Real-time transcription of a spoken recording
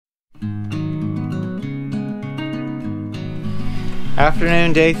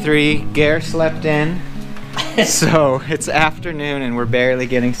Afternoon, day 3. Gare slept in. So it's afternoon and we're barely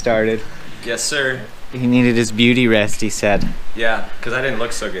getting started. Yes, sir. He needed his beauty rest, he said. Yeah, because I didn't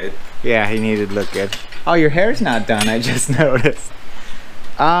look so good. Yeah, he needed to look good. Oh, your hair's not done, I just noticed.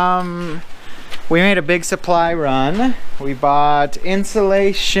 We made a big supply run. We bought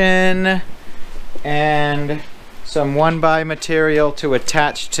insulation and some 1x material to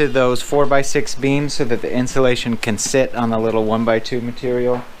attach to those 4x6 beams so that the insulation can sit on the little 1x2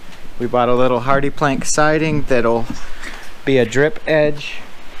 material. We bought a little hardy plank siding that'll be a drip edge,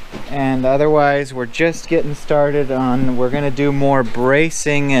 and otherwise we're just getting started on, we're gonna do more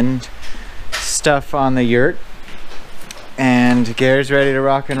bracing and stuff on the yurt. And Gare's ready to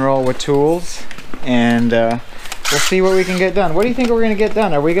rock and roll with tools, and we'll see what we can get done. What do you think we're gonna get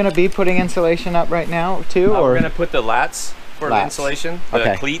done? Are we gonna be putting insulation up right now too? Or we're gonna put the lats for the insulation,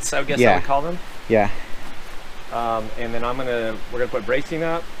 the cleats, I guess I would call them. Yeah. And then we're gonna put bracing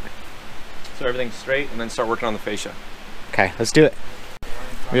up so everything's straight, and then start working on the fascia. Okay, let's do it.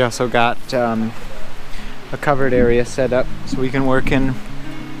 We also got a covered area set up so we can work in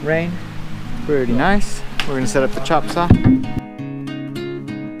rain. Pretty nice. We're gonna set up the chop saw.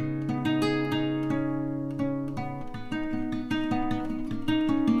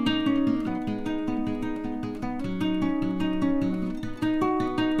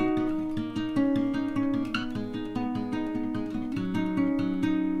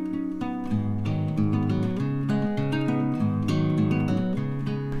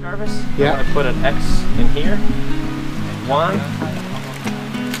 Jarvis? Yeah. I'm gonna put an X in here. 1,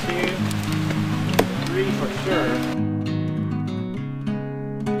 2, 3 for sure.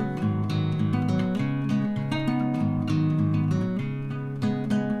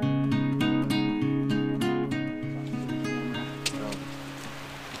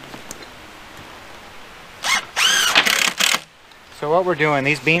 So what we're doing,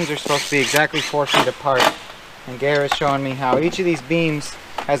 these beams are supposed to be exactly 4 feet apart, and Gare is showing me how each of these beams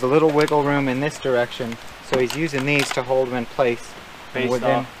has a little wiggle room in this direction, so he's using these to hold them in place.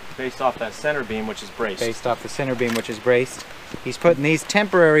 Based off that center beam, which is braced. Based off the center beam, which is braced. He's putting these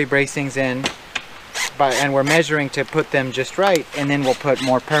temporary bracings in, and we're measuring to put them just right, and then we'll put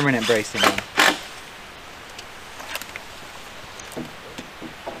more permanent bracing in.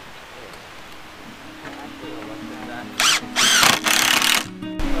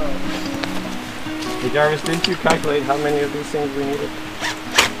 Hey Jarvis, didn't you calculate how many of these things we needed?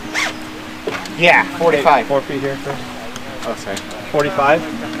 Yeah, 45. Okay, 4 feet here first. Oh, sorry. 45?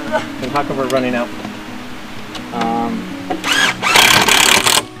 And how come we're running out?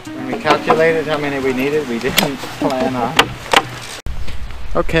 When we calculated how many we needed, we didn't plan on.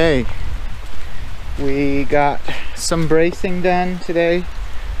 Okay, we got some bracing done today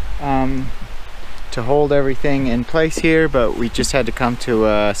to hold everything in place here, but we just had to come to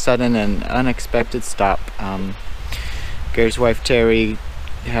a sudden and unexpected stop. Gare's wife Terry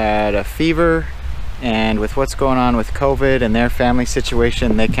had a fever, and with what's going on with COVID and their family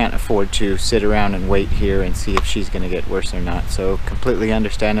situation, they can't afford to sit around and wait here and see if she's going to get worse or not. So completely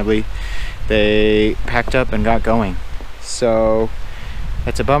understandably, they packed up and got going. So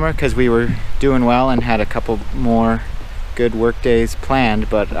that's a bummer because we were doing well and had a couple more good work days planned,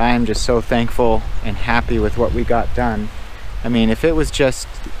 but I am just so thankful and happy with what we got done. I mean, if it was just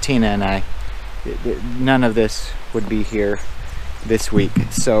Tina and I, none of this would be here this week.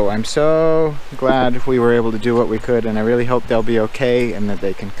 So I'm so glad we were able to do what we could, and I really hope they'll be okay and that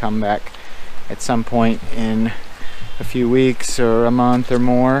they can come back at some point in a few weeks or a month or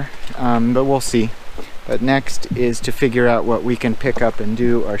more, but we'll see. But next is to figure out what we can pick up and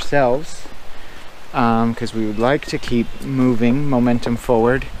do ourselves, because we would like to keep moving momentum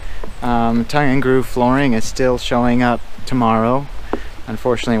forward. Tongue and groove flooring is still showing up tomorrow.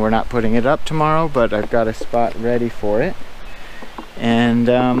 Unfortunately, we're not putting it up tomorrow, but I've got a spot ready for it. And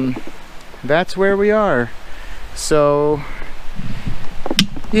that's where we are. So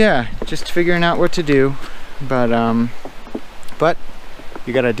yeah, just figuring out what to do, but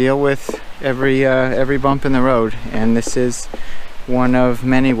you got to deal with every bump in the road, and this is one of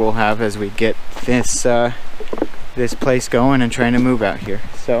many we'll have as we get this this place going and trying to move out here.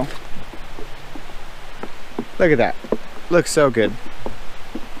 So look at that, looks so good.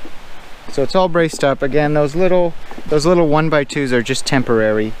 So it's all braced up. Again, those little 1x2s are just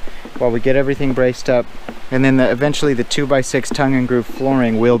temporary while we get everything braced up, and then eventually the 2x6 tongue and groove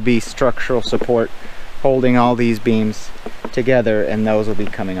flooring will be structural support holding all these beams together, and those will be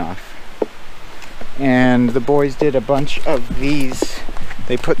coming off. And the boys did a bunch of these.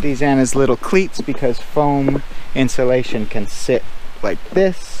 They put these in as little cleats because foam insulation can sit like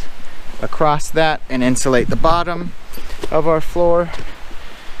this across that and insulate the bottom. of our floor.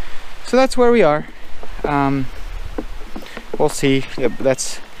 So that's where we are. We'll see.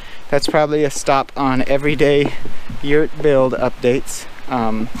 That's probably a stop on everyday yurt build updates,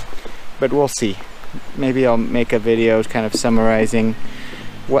 but we'll see. Maybe I'll make a video kind of summarizing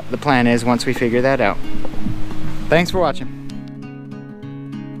what the plan is once we figure that out. Thanks for watching.